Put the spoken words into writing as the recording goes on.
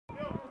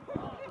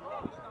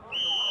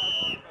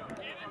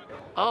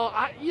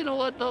Oh, you know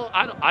what though?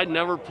 I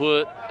never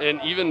put,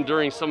 and even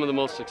during some of the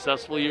most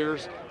successful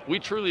years, we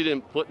truly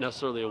didn't put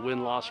necessarily a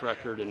win-loss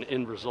record and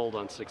end result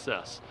on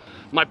success.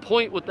 My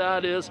point with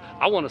that is,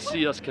 I want to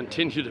see us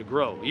continue to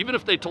grow. Even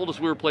if they told us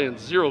we were playing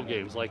 0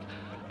 games, like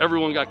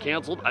everyone got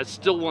canceled, I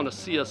still want to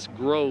see us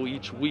grow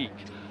each week.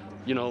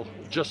 You know,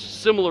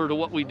 just similar to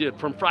what we did.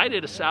 From Friday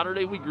to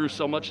Saturday, we grew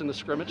so much in the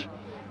scrimmage.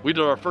 We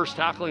did our first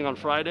tackling on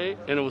Friday,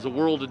 and it was a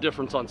world of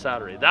difference on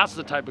Saturday. That's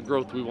the type of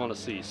growth we want to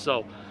see.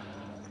 So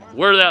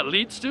where that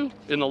leads to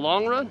in the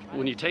long run,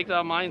 when you take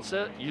that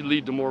mindset, you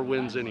lead to more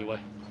wins anyway.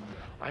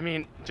 I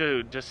mean,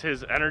 dude, just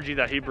his energy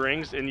that he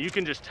brings, and you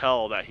can just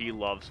tell that he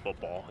loves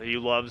football. He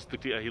loves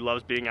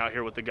being out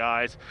here with the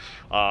guys.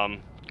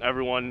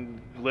 Everyone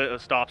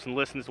stops and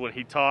listens when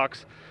he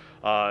talks.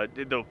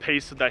 The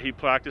pace that he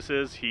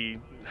practices,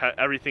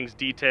 everything's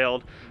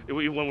detailed. When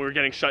we were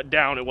getting shut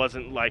down, it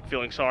wasn't like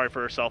feeling sorry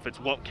for herself. It's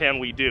what can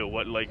we do?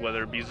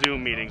 Whether it be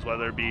Zoom meetings,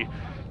 whether it be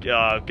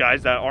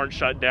guys that aren't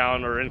shut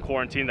down or in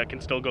quarantine that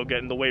can still go get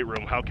in the weight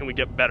room. How can we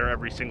get better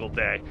every single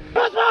day?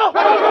 Let's go!